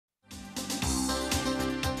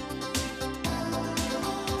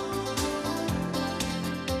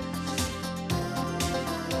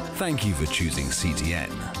Thank you for choosing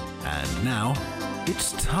CTN. And now,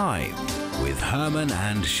 it's time with Herman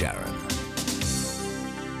and Sharron.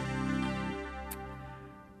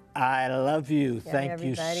 I love you. Yeah, Thank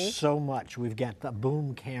everybody. you so much. We've got the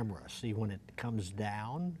boom camera. See when it comes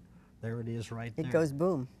down? There it is right there. It goes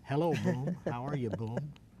boom. Hello, Boom. How are you,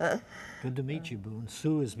 Boom? Good to meet you, Boom.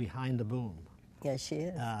 Sue is behind the boom. Yes, she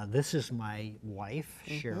is. This is my wife,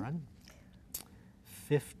 Sharron.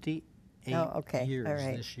 58 years All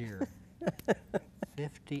right. this year.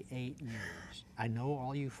 58 years. I know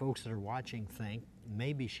all you folks that are watching think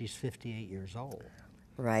maybe she's 58 years old.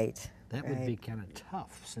 Right. That would be kind of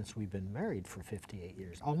tough since we've been married for 58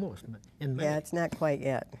 years, almost in May. Yeah, it's not quite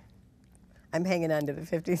yet. I'm hanging on to the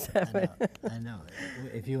 57. I know.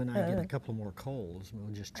 If you and I get a couple more colds,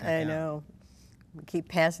 we'll just check out. I know. We keep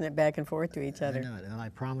passing it back and forth to each other. I know it. And I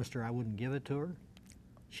promised her I wouldn't give it to her.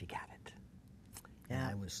 She got it.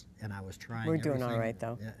 Yeah. And I was trying. We're doing all right,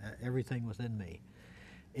 though. Everything within me.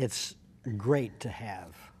 It's great to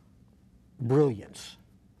have brilliance.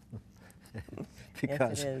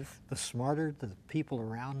 Because yes, it is. the smarter the people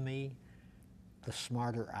around me, the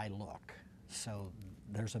smarter I look. So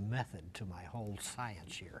there's a method to my whole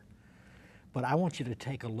science here. But I want you to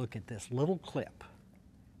take a look at this little clip,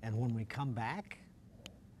 and when we come back,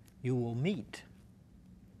 you will meet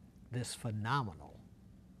this phenomenal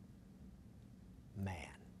man.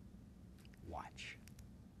 Watch.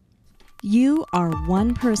 You are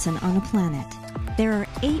one person on a planet. There are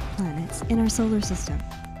 8 planets in our solar system,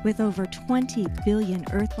 with over 20 billion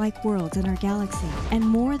Earth-like worlds in our galaxy, and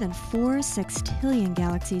more than 4 sextillion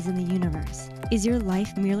galaxies in the universe. Is your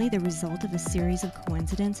life merely the result of a series of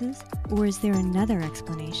coincidences? Or is there another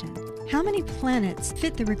explanation? How many planets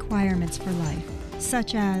fit the requirements for life,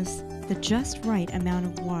 such as the just right amount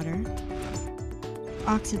of water,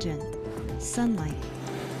 oxygen, sunlight,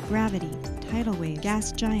 gravity, tidal waves,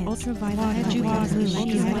 gas giants, ultraviolet, sunlight.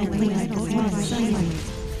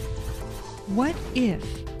 What if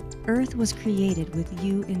Earth was created with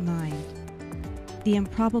you in mind? The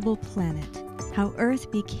Improbable Planet, how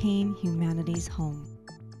Earth became humanity's home.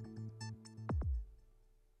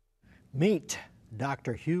 Meet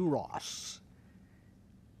Dr. Hugh Ross.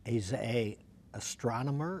 He's an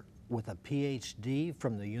astronomer with a PhD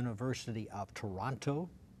from the University of Toronto.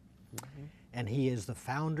 And he is the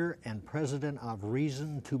founder and president of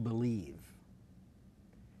Reason to Believe.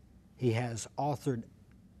 He has authored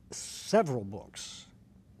several books.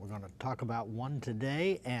 We're going to talk about one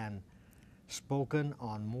today, and spoken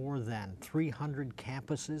on more than 300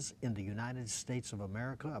 campuses in the United States of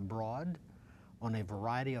America, abroad, on a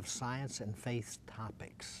variety of science and faith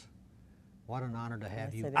topics. What an honor to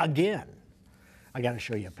have you again. I got to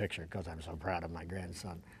show you a picture because I'm so proud of my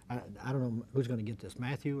grandson. I don't know who's going to get this,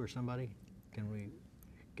 Matthew or somebody? Can we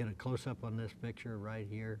get a close-up on this picture right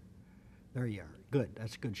here? There you are. Good.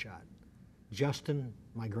 That's a good shot. Justin,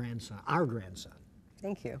 my grandson, our grandson.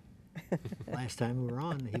 Thank you. Last time we were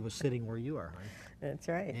on, he was sitting where you are, honey. That's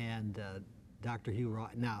right. And Dr. Hugh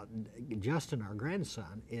Ross. Now, Justin, our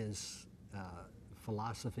grandson, is a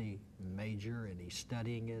philosophy major, and he's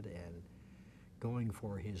studying it and going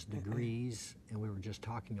for his degrees. And we were just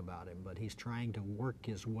talking about him, but he's trying to work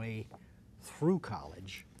his way through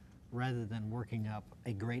college rather than working up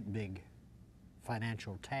a great big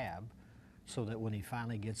financial tab, so that when he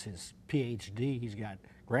finally gets his PhD, he's got,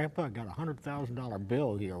 Grandpa, I got a $100,000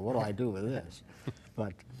 bill here. What do I do with this?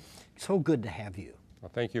 But so good to have you. Well,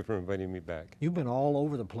 thank you for inviting me back. You've been all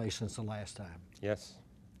over the place since the last time. Yes,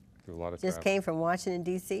 through a lot of Just travel. came from Washington,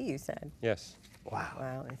 D.C., you said. Yes. Wow.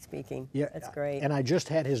 Wow, and speaking. Yeah, That's great. And I just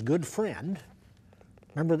had his good friend.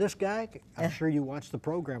 Remember this guy? I'm sure you watched the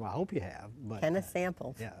program. I hope you have. But Kenneth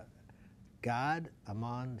Samples. yeah, God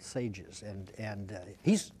among sages, and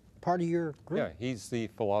he's part of your group. Yeah, he's the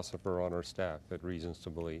philosopher on our staff at Reasons to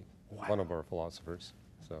Believe, one of our philosophers.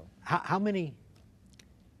 So, How many?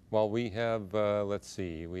 well, we have, let's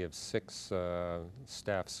see, we have 6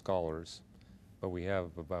 staff scholars, but we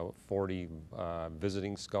have about 40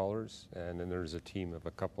 visiting scholars, and then there's a team of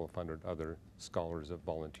a couple of hundred other scholars that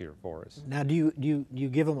volunteer for us. Now, do you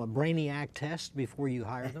give them a Brainiac test before you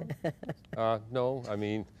hire them? No, I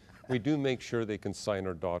mean, we do make sure they can sign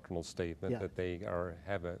our doctrinal statement, that they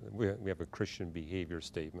we have a Christian behavior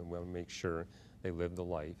statement. We want to make sure they live the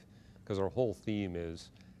life, because our whole theme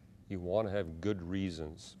is you want to have good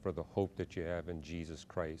reasons for the hope that you have in Jesus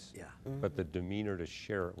Christ, but the demeanor to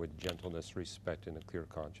share it with gentleness, respect, and a clear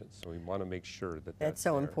conscience. So we want to make sure that that's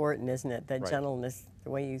so there. important, isn't it? That gentleness,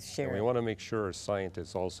 the way you share And we it. want to make sure our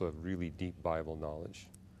scientists also have really deep Bible knowledge.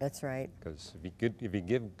 That's right. Because if you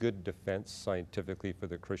give good defense scientifically for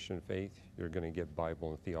the Christian faith, you're going to get Bible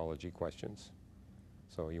and theology questions.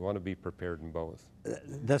 So you want to be prepared in both.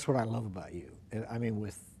 That's what I love about you. I mean,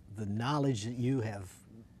 with the knowledge that you have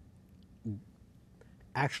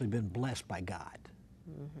actually been blessed by God,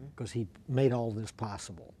 because He made all this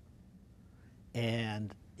possible,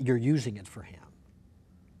 and you're using it for Him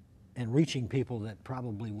and reaching people that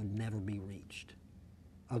probably would never be reached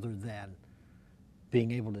other than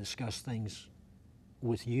being able to discuss things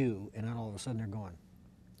with you, and then all of a sudden they're going.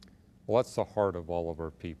 Well, that's the heart of all of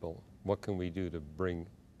our people. What can we do to bring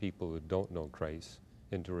people who don't know Christ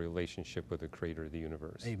into a relationship with the Creator of the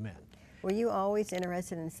universe? Amen. Were you always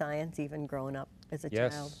interested in science, even growing up as a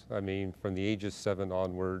child? Yes. I mean, from the age of 7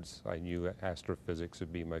 onwards, I knew astrophysics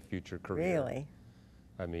would be my future career. Really?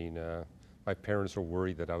 I mean, my parents were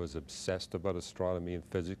worried that I was obsessed about astronomy and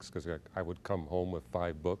physics because I would come home with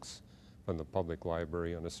 5 books from the public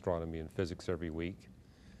library on astronomy and physics every week.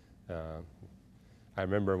 I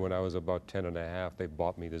remember when I was about 10 and a half, they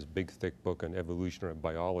bought me this big, thick book on evolutionary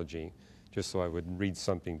biology just so I would read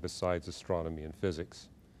something besides astronomy and physics.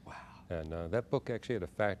 Wow. And that book actually had a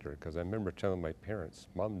factor, because I remember telling my parents,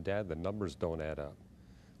 Mom and Dad, the numbers don't add up.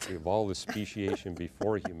 We have all the speciation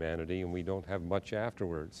before humanity, and we don't have much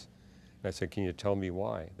afterwards. And I said, can you tell me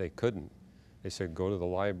why? They couldn't. They said, go to the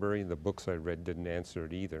library. The books I read didn't answer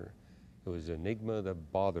it either. It was an enigma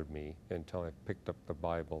that bothered me until I picked up the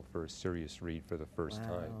Bible for a serious read for the first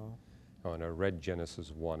time. When I read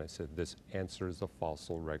Genesis 1, I said, this answers the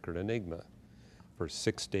fossil record enigma. For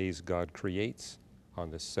 6 days God creates.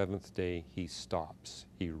 On the 7th day He stops.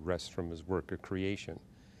 He rests from His work of creation.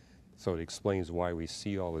 So it explains why we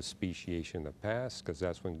see all the speciation in the past, because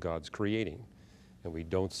that's when God's creating. And we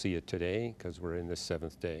don't see it today because we're in the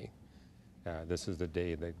 7th day. This is the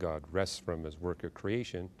day that God rests from His work of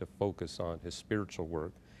creation to focus on His spiritual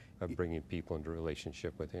work of bringing people into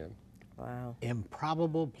relationship with Him. Wow.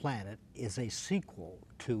 Improbable Planet is a sequel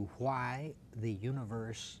to Why the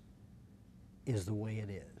Universe is the Way It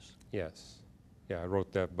Is. Yes. Yeah, I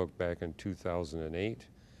wrote that book back in 2008.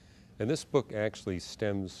 And this book actually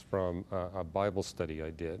stems from a Bible study I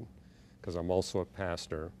did, because I'm also a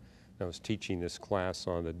pastor. I was teaching this class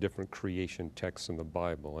on the different creation texts in the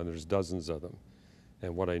Bible, and there's dozens of them.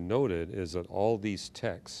 And what I noted is that all these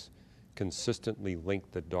texts consistently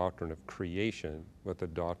link the doctrine of creation with the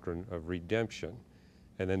doctrine of redemption.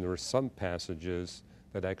 And then there are some passages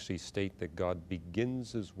that actually state that God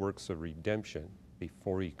begins His works of redemption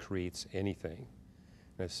before He creates anything.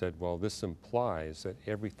 And I said, well, this implies that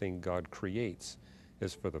everything God creates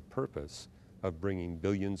is for the purpose of bringing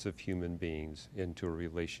billions of human beings into a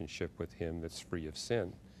relationship with Him that's free of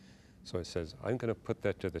sin. So I says, I'm going to put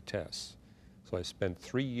that to the test. So I spent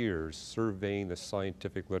 3 years surveying the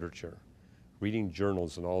scientific literature, reading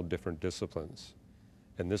journals in all different disciplines.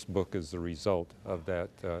 And this book is the result of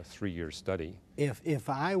that 3-year study. If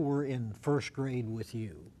I were in first grade with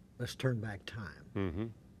you, let's turn back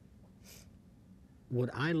time,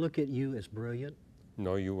 would I look at you as brilliant?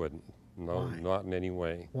 No, you wouldn't. No, Why? not in any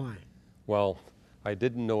way. Why? Well, I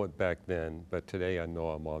didn't know it back then, but today I know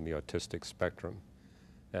I'm on the autistic spectrum.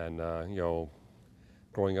 And, you know,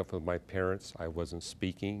 growing up with my parents, I wasn't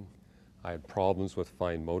speaking. I had problems with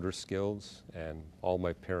fine motor skills, and all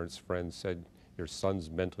my parents' friends said, your son's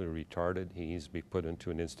mentally retarded. He needs to be put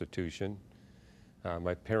into an institution.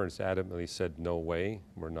 My parents adamantly said, no way,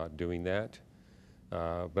 we're not doing that.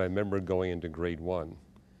 But I remember going into grade 1.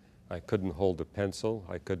 I couldn't hold a pencil.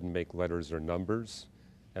 I couldn't make letters or numbers,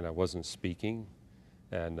 and I wasn't speaking.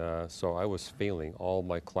 And so I was failing all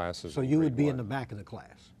my classes. So in you grade would be 1. in the back of the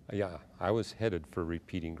class? Yeah, I was headed for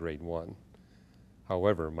repeating grade 1.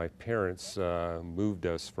 However, my parents moved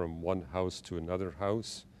us from one house to another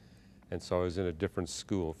house, and so I was in a different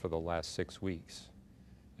school for the last 6 weeks.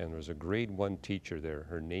 And there was a grade 1 teacher there.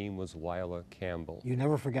 Her name was Lila Campbell. You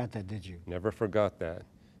never forgot that, did you? Never forgot that,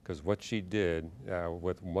 because what she did,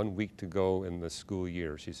 with 1 week to go in the school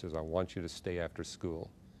year, she says, I want you to stay after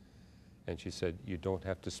school. And she said, you don't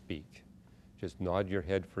have to speak. Just nod your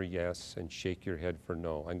head for yes and shake your head for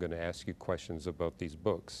no. I'm going to ask you questions about these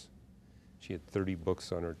books. She had 30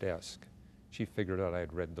 books on her desk. She figured out I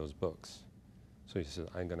had read those books. So she said,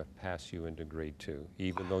 I'm going to pass you into grade 2,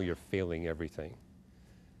 even though you're failing everything.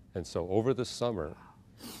 And so over the summer,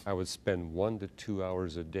 I would spend 1 to 2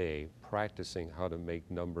 hours a day practicing how to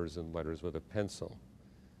make numbers and letters with a pencil.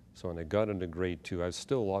 So when I got into grade 2, I was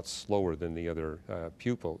still a lot slower than the other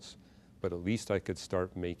pupils, but at least I could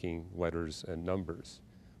start making letters and numbers,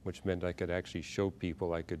 which meant I could actually show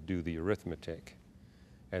people I could do the arithmetic.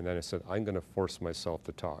 And then I said, I'm going to force myself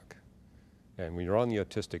to talk. And when you're on the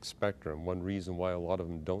autistic spectrum, one reason why a lot of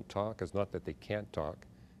them don't talk is not that they can't talk,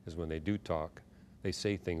 is when they do talk, they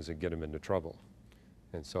say things that get them into trouble.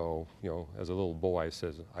 And so, you know, as a little boy, I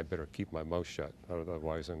says, I better keep my mouth shut,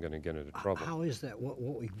 otherwise I'm going to get into trouble. How is that?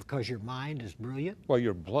 Because your mind is brilliant? Well,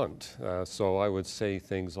 you're blunt. So I would say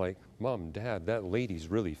things like, Mom, Dad, that lady's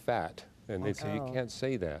really fat. And they'd say, you can't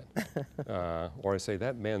say that. Or I say,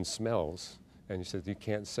 that man smells. And he says, you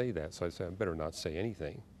can't say that. So I said, I better not say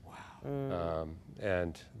anything. Wow.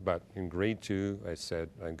 But in grade 2, I said,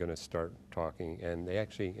 I'm going to start talking. And they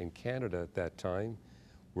actually, in Canada at that time,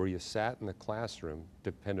 where you sat in the classroom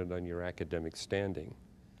depended on your academic standing.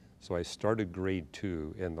 So I started grade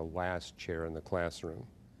 2 in the last chair in the classroom.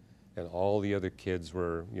 And all the other kids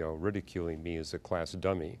were, you know, ridiculing me as a class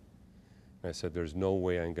dummy. And I said, there's no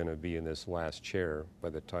way I'm going to be in this last chair by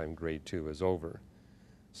the time grade 2 is over.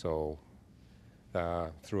 So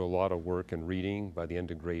through a lot of work and reading, by the end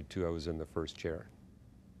of grade 2, I was in the first chair.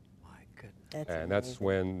 My goodness. And that's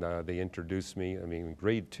when they introduced me. I mean,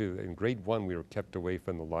 in grade 1, we were kept away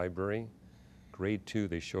from the library. Grade 2,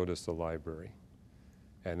 they showed us the library.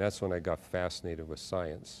 And that's when I got fascinated with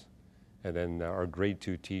science. And then our grade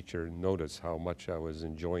 2 teacher noticed how much I was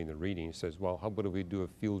enjoying the reading. He says, well, how about if we do a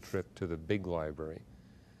field trip to the big library?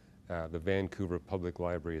 The Vancouver Public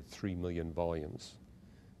Library had 3 million volumes.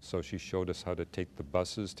 So she showed us how to take the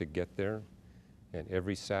buses to get there. And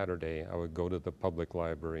every Saturday, I would go to the public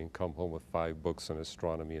library and come home with 5 books on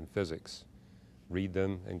astronomy and physics, read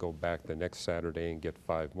them, and go back the next Saturday and get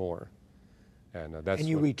 5 more. And that's. And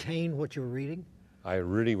you retained what you were reading? I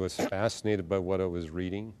really was fascinated by what I was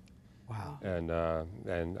reading. Wow.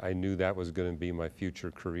 And I knew that was going to be my future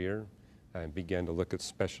career. I began to look at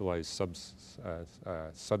specialized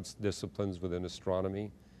subdisciplines within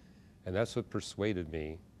astronomy. And that's what persuaded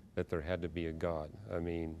me that there had to be a God. I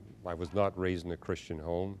mean, I was not raised in a Christian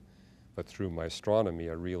home, but through my astronomy,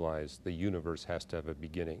 I realized the universe has to have a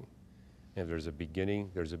beginning. And if there's a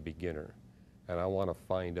beginning, there's a beginner. And I want to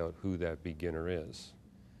find out who that beginner is.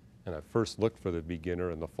 And I first looked for the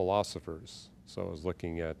beginner in the philosophers. So I was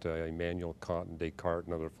looking at Immanuel Kant and Descartes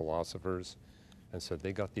and other philosophers and said,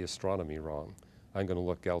 they got the astronomy wrong. I'm going to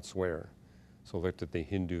look elsewhere. So I looked at the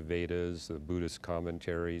Hindu Vedas, the Buddhist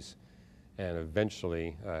commentaries, and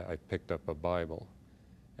eventually I picked up a Bible.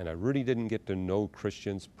 And I really didn't get to know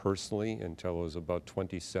Christians personally until I was about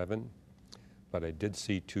 27, but I did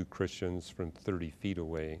see 2 Christians from 30 feet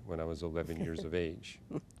away when I was 11 years of age.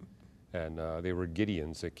 And they were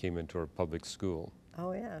Gideons that came into our public school.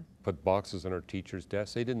 Oh, yeah. Put boxes on our teachers'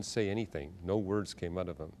 desks. They didn't say anything. No words came out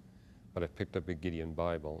of them. But I picked up a Gideon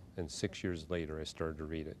Bible, and 6 years later I started to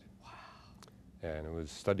read it. Wow. And I was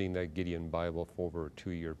studying that Gideon Bible for over a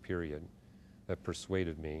 2-year period that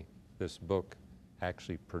persuaded me this book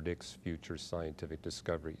actually predicts future scientific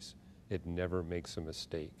discoveries. It never makes a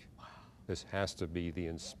mistake. Wow. This has to be the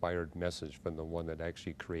inspired message from the one that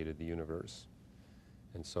actually created the universe.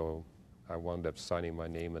 And so I wound up signing my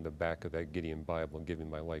name in the back of that Gideon Bible and giving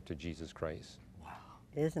my life to Jesus Christ. Wow.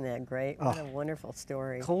 Isn't that great? What a wonderful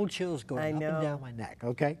story. Cold chills going up and down my neck,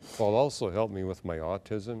 okay? Well, it also helped me with my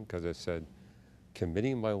autism because I said,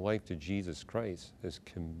 committing my life to Jesus Christ is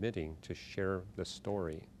committing to share the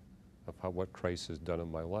story of what Christ has done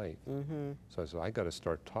in my life. Mm-hmm. So I said, I got to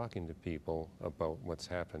start talking to people about what's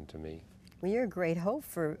happened to me. Well, you're a great hope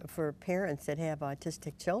for parents that have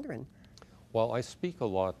autistic children. Well, I speak a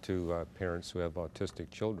lot to parents who have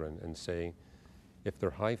autistic children and say, if they're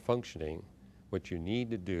high functioning, what you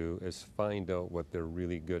need to do is find out what they're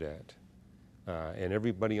really good at. And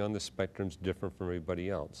everybody on the spectrum is different from everybody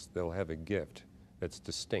else. They'll have a gift that's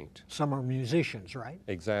distinct. Some are musicians, right?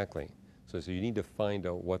 Exactly. So you need to find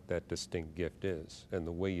out what that distinct gift is. And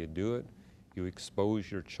the way you do it, you expose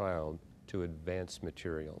your child to advanced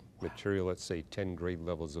material. Wow. Material, let's say 10 grade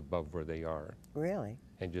levels above where they are. Really?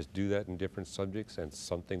 And just do that in different subjects and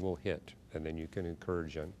something will hit. And then you can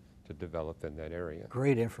encourage them to develop in that area.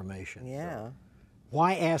 Great information. Yeah. So,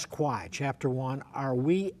 why ask why? Chapter 1, are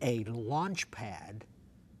we a launch pad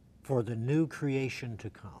for the new creation to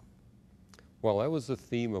come? Well, that was the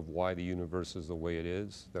theme of why the universe is the way it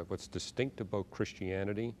is, that what's distinct about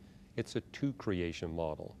Christianity, it's a 2 creation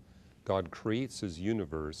model. God creates his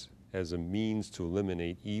universe as a means to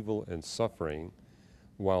eliminate evil and suffering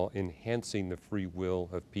while enhancing the free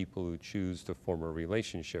will of people who choose to form a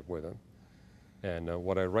relationship with him. And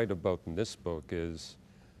what I write about in this book is,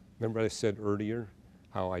 remember I said earlier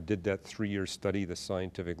how I did that 3-year study of the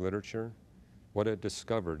scientific literature? What I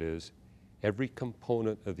discovered is every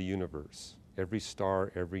component of the universe, every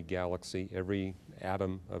star, every galaxy, every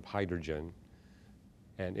atom of hydrogen,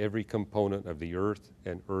 and every component of the Earth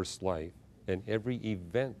and Earth's life, and every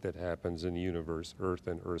event that happens in the universe, Earth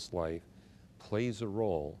and Earth's life, plays a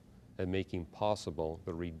role in making possible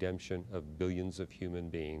the redemption of billions of human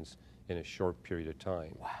beings in a short period of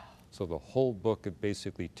time. Wow. So the whole book, it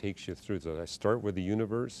basically takes you through that. I start with the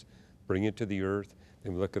universe, bring it to the earth,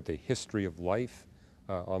 then we look at the history of life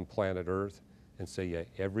on planet Earth and say, yeah,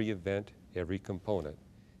 every event, every component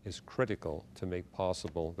is critical to make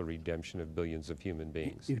possible the redemption of billions of human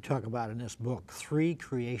beings. You talk about in this book 3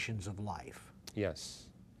 creations of life. Yes.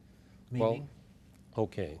 Meaning? Well,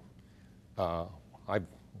 okay.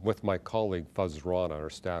 With my colleague Fuzz Rana, our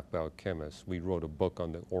staff biochemist, we wrote a book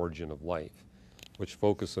on the origin of life, which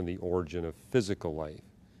focused on the origin of physical life.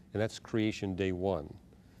 And that's creation day 1,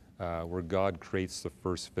 where God creates the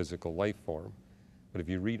first physical life form. But if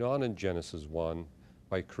you read on in Genesis 1,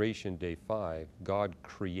 by creation day 5, God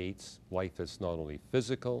creates life that's not only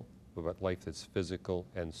physical, but life that's physical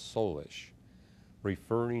and soulish,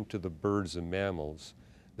 referring to the birds and mammals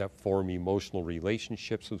that form emotional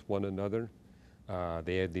relationships with one another.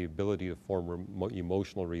 They have the ability to form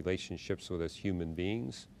emotional relationships with us human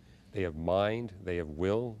beings. They have mind, they have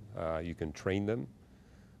will, you can train them.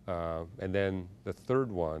 And then the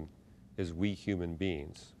third one is we human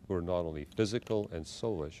beings, who are not only physical and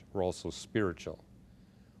soulish, we're also spiritual.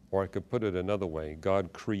 Or I could put it another way,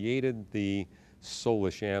 God created the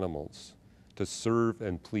soulish animals to serve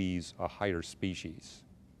and please a higher species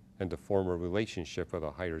and to form a relationship with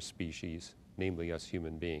a higher species, namely us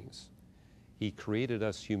human beings. He created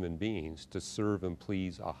us human beings to serve and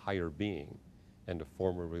please a higher being and to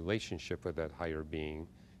form a relationship with that higher being,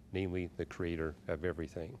 namely the creator of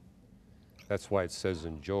everything. That's why it says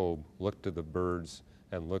in Job, look to the birds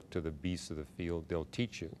and look to the beasts of the field, they'll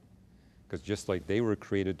teach you. Because just like they were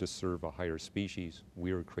created to serve a higher species,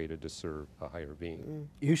 we were created to serve a higher being.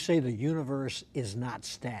 You say the universe is not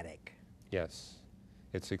static. Yes,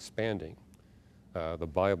 it's expanding. The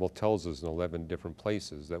Bible tells us in 11 different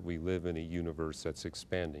places that we live in a universe that's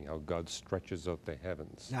expanding, how God stretches out the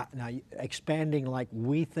heavens. Now, expanding like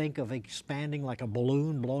we think of expanding like a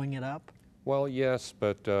balloon, blowing it up? Well, yes,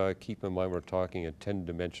 but keep in mind we're talking a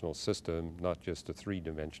 10-dimensional system, not just a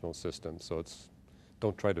 3-dimensional system. So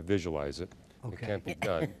don't try to visualize it. Okay. It can't be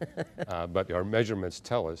done. But our measurements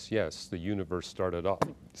tell us, yes, the universe started off,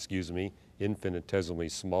 infinitesimally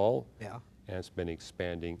small, Yeah. and it's been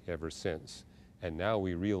expanding ever since. And now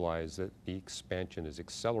we realize that the expansion is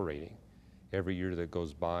accelerating. Every year that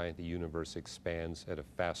goes by, the universe expands at a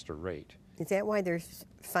faster rate. Is that why they're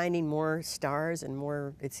finding more stars and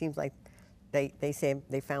more, it seems like they say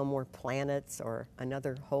they found more planets or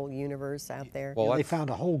another whole universe out there? Well, They found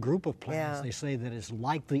a whole group of planets. Yeah. They say that it's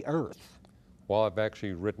like the Earth. Well, I've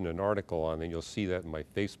actually written an article on it, and you'll see that in my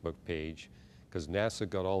Facebook page, because NASA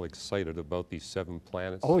got all excited about these 7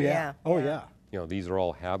 planets. Oh, yeah. Yeah, Oh, yeah. yeah. You know, these are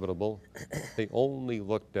all habitable. They only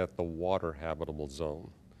looked at the water habitable zone,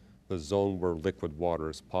 the zone where liquid water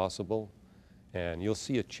is possible. And you'll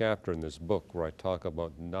see a chapter in this book where I talk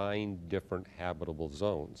about 9 different habitable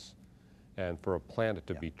zones. And for a planet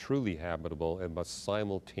to be truly habitable, it must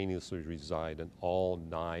simultaneously reside in all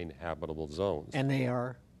 9 habitable zones. And they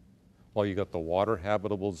are? Well, you got the water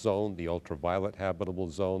habitable zone, the ultraviolet habitable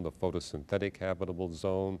zone, the photosynthetic habitable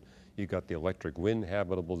zone, you got the electric wind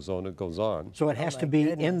habitable zone, it goes on. So it has to be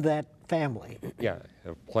in that family. Yeah,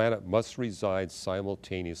 a planet must reside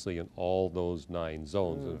simultaneously in all those 9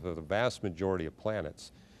 zones. And for the vast majority of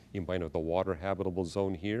planets, you might have the water habitable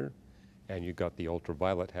zone here, and you got the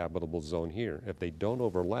ultraviolet habitable zone here. If they don't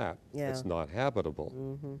overlap, it's not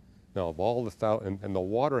habitable. Now, of all the and the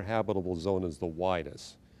water habitable zone is the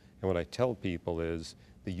widest. And what I tell people is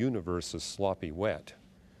the universe is sloppy wet.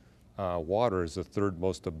 Water is the 3rd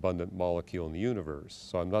most abundant molecule in the universe.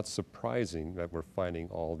 So I'm not surprising that we're finding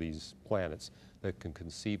all these planets that can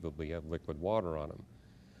conceivably have liquid water on them.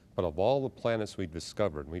 But of all the planets we've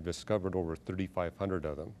discovered over 3,500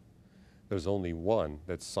 of them, there's only one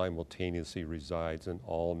that simultaneously resides in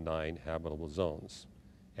all 9 habitable zones.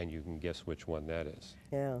 And you can guess which one that is.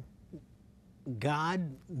 Yeah.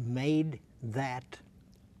 God made that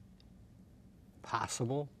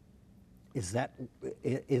possible? Is that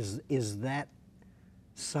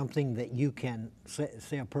something that you can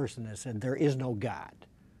say a person that said there is no God?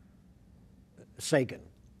 Sagan,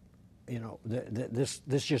 you know, this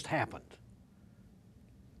just happened.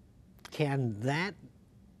 Can that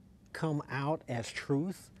come out as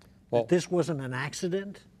truth? Well, that this wasn't an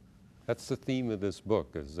accident? That's the theme of this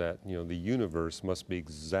book, is that, you know, the universe must be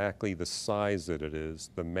exactly the size that it is,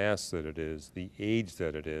 the mass that it is, the age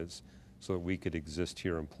that it is, so that we could exist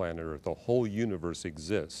here on planet Earth. The whole universe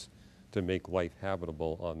exists to make life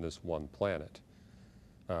habitable on this one planet.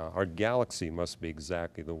 Our galaxy must be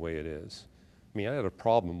exactly the way it is. I mean, I had a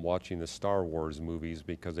problem watching the Star Wars movies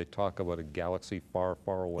because they talk about a galaxy far,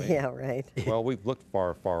 far away. Yeah, right. Well, we've looked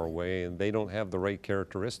far, far away, and they don't have the right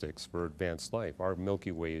characteristics for advanced life. Our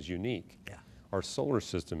Milky Way is unique. Yeah. Our solar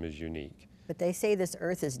system is unique. But they say this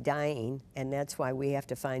Earth is dying, and that's why we have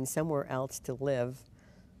to find somewhere else to live.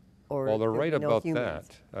 Or Well, they're there'll right be no about humans.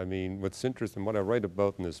 that. I mean, what's interesting, what I write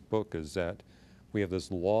about in this book is that we have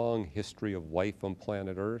this long history of life on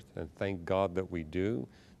planet Earth, and thank God that we do,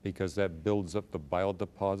 because that builds up the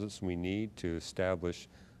biodeposits we need to establish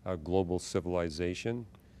a global civilization.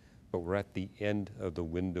 But we're at the end of the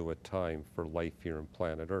window of time for life here on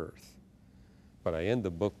planet Earth. But I end the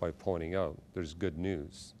book by pointing out there's good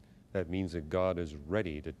news. That means that God is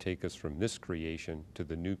ready to take us from this creation to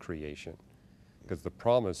the new creation. Because the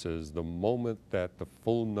promise is the moment that the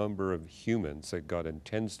full number of humans that God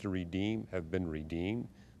intends to redeem have been redeemed,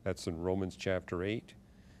 that's in Romans chapter 8,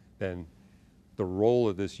 then the role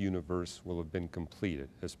of this universe will have been completed.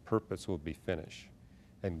 His purpose will be finished.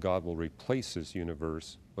 And God will replace this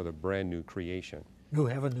universe with a brand new creation. New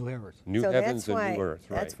heaven, new earth. New So heavens that's and why, new earth,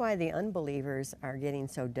 right? That's why the unbelievers are getting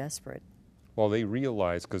so desperate. Well, they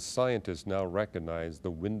realize, because scientists now recognize the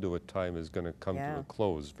window of time is going to come to Yeah. a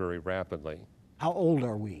close very rapidly. How old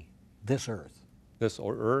are we, this earth? This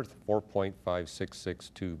Earth,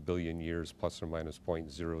 4.5662 billion years, plus or minus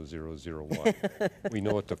 0.0001. We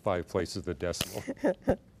know it to 5 places of the decimal.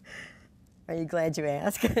 Are you glad you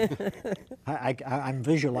asked? I'm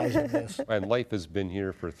visualizing this. And life has been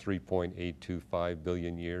here for 3.825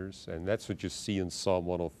 billion years, and that's what you see in Psalm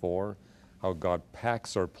 104, how God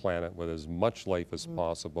packs our planet with as much life as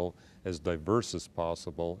possible, as diverse as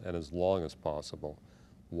possible, and as long as possible.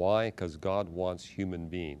 Why? Because God wants human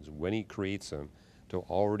beings, when He creates them, to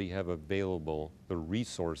already have available the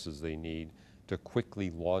resources they need to quickly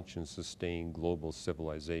launch and sustain global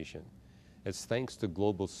civilization. It's thanks to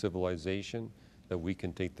global civilization that we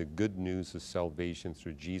can take the good news of salvation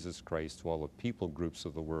through Jesus Christ to all the people groups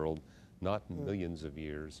of the world, not millions of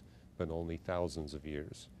years, but only thousands of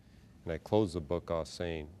years. And I close the book off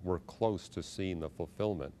saying, we're close to seeing the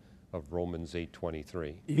fulfillment of Romans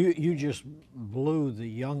 8:23. You just blew the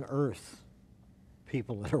young earth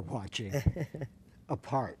people that are watching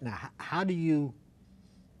apart. Now, how do you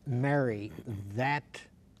marry that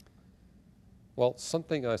Well,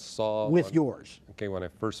 something I saw with yours? Okay, when I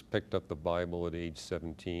first picked up the Bible at age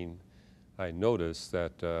 17, I noticed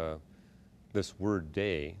that this word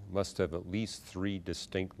day must have at least 3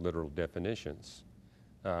 distinct literal definitions.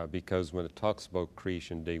 Because when it talks about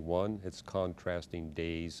creation day 1, it's contrasting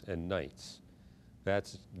days and nights.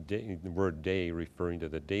 That's the word day referring to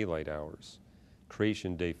the daylight hours.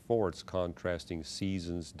 Creation day 4, it's contrasting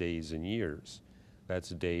seasons, days, and years. That's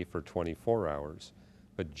day for 24 hours.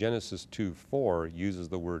 But Genesis 2:4 uses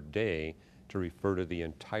the word day to refer to the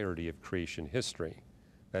entirety of creation history.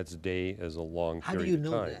 That's day as a long How do period you of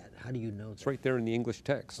know time. that? How do you know It's that? right there in the English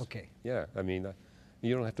text. Okay. Yeah, I mean,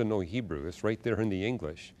 you don't have to know Hebrew. It's right there in the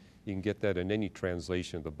English. You can get that in any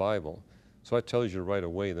translation of the Bible. So that tells you right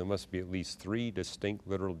away there must be at least 3 distinct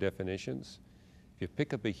literal definitions. If you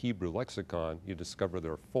pick up a Hebrew lexicon, you discover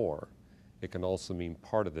there are 4. It can also mean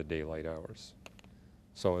part of the daylight hours.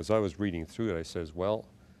 So as I was reading through it, I says, well,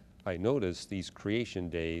 I noticed these creation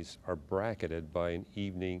days are bracketed by an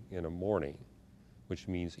evening and a morning, which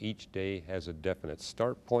means each day has a definite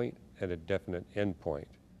start point and a definite end point.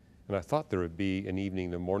 And I thought there would be an evening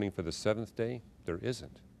and a morning for the 7th day. There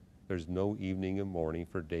isn't. There's no evening and morning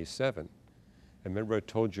for day 7. And remember I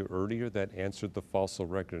told you earlier that answered the fossil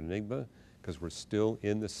record enigma, because we're still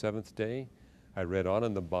in the 7th day? I read on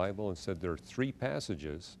in the Bible and said there are 3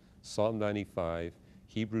 passages, Psalm 95,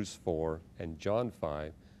 Hebrews 4, and John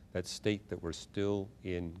 5, that state that we're still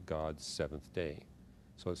in God's 7th day.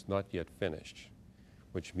 So it's not yet finished,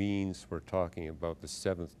 which means we're talking about the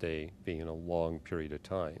 7th day being a long period of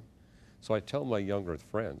time. So I tell my young earth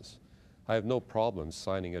friends, I have no problem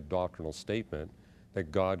signing a doctrinal statement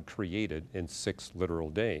that God created in 6 literal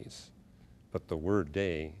days. But the word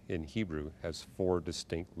day in Hebrew has 4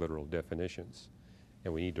 distinct literal definitions.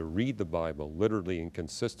 And we need to read the Bible literally and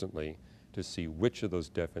consistently to see which of those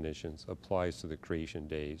definitions applies to the creation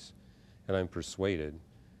days. And I'm persuaded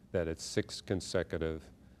that it's 6 consecutive,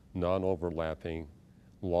 non-overlapping,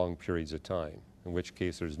 long periods of time, in which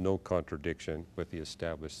case there's no contradiction with the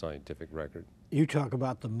established scientific record. You talk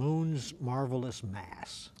about the moon's marvelous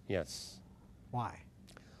mass. Yes. Why?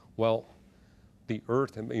 Well, the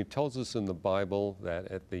earth, I mean, it tells us in the Bible that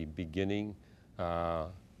at the beginning,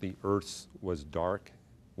 the earth was dark.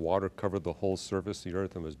 Water covered the whole surface of the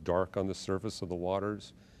earth and was dark on the surface of the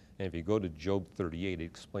waters. And if you go to Job 38, it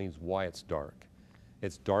explains why it's dark.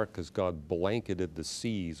 It's dark because God blanketed the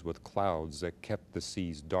seas with clouds that kept the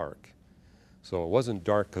seas dark. So it wasn't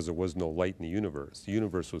dark because there was no light in the universe. The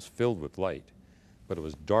universe was filled with light, but it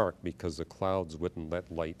was dark because the clouds wouldn't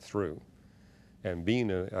let light through. And being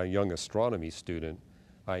a young astronomy student,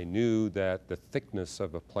 I knew that the thickness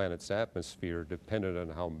of a planet's atmosphere depended on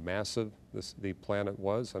how massive the planet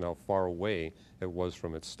was and how far away it was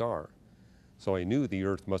from its star. So I knew the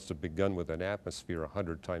Earth must have begun with an atmosphere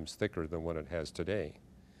 100 times thicker than what it has today.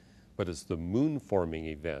 But it's the moon-forming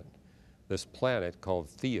event, this planet called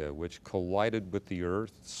Theia, which collided with the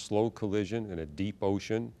Earth, slow collision in a deep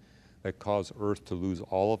ocean that caused Earth to lose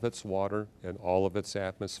all of its water and all of its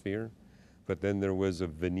atmosphere. But then there was a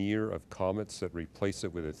veneer of comets that replaced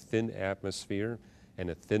it with a thin atmosphere and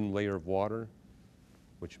a thin layer of water,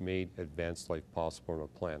 which made advanced life possible on a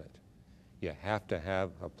planet. You have to have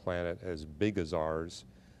a planet as big as ours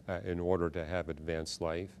in order to have advanced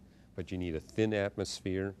life, but you need a thin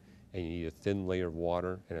atmosphere and you need a thin layer of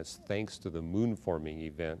water, and it's thanks to the moon-forming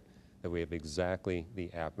event that we have exactly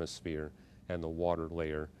the atmosphere and the water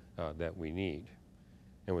layer that we need.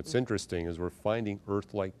 And what's interesting is we're finding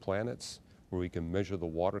Earth-like planets where we can measure the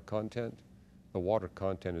water content. The water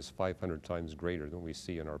content is 500 times greater than we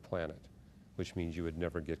see on our planet, which means you would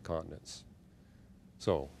never get continents.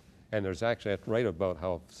 So, and there's actually, I write about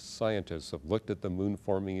how scientists have looked at the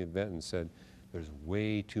moon-forming event and said, there's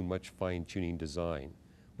way too much fine-tuning design.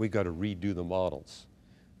 We got to redo the models.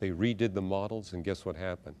 They redid the models, and guess what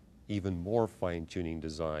happened? Even more fine-tuning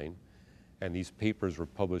design. And these papers were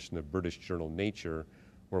published in the British journal Nature,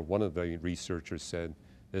 where one of the researchers said,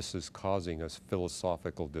 this is causing us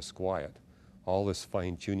philosophical disquiet. All this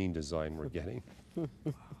fine-tuning design we're getting.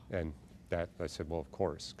 And that, I said, well, of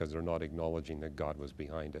course, because they're not acknowledging that God was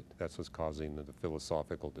behind it. That's what's causing the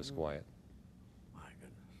philosophical disquiet. My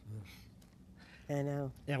goodness. I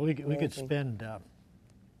know. Yeah, we could spend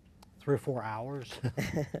 3 or 4 hours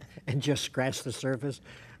and just scratch the surface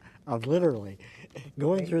of literally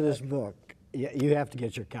going through this book. You have to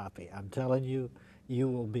get your copy. I'm telling you, you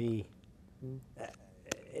will be,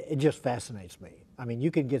 it just fascinates me. I mean, you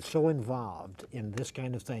can get so involved in this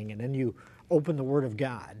kind of thing, and then you open the Word of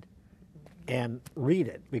God and read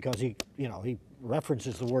it, because he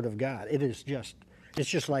references the Word of God. It is just, it's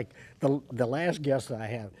just like the last guest that I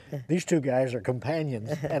have. These two guys are companions,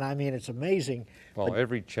 and I mean, it's amazing. Well,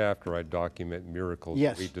 every chapter I document miracles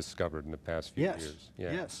that we've discovered in the past few years.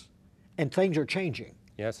 Yeah. Yes, and things are changing.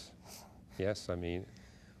 Yes, yes. I mean,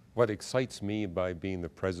 what excites me by being the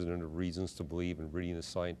president of Reasons to Believe and reading the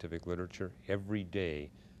scientific literature, every day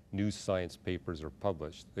new science papers are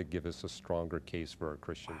published that give us a stronger case for our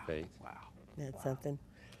Christian faith. Wow. That's something.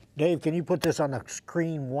 Dave, can you put this on the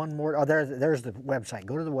screen one more? Oh, there's the website.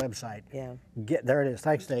 Go to the website. Yeah. There it is.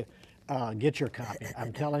 Thanks, Dave. Get your copy.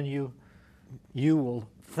 I'm telling you, you will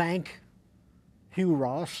thank Hugh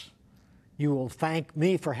Ross. You will thank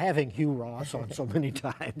me for having Hugh Ross on so many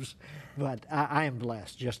times. But I am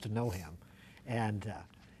blessed just to know him. And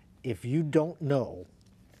if you don't know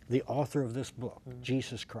the author of this book,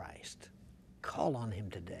 Jesus Christ, call on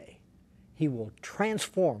him today. He will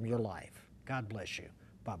transform your life. God bless you.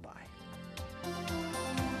 Bye-bye.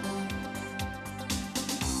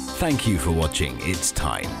 Thank you for watching It's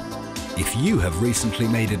Time. If you have recently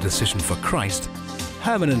made a decision for Christ,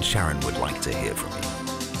 Herman and Sharron would like to hear from you.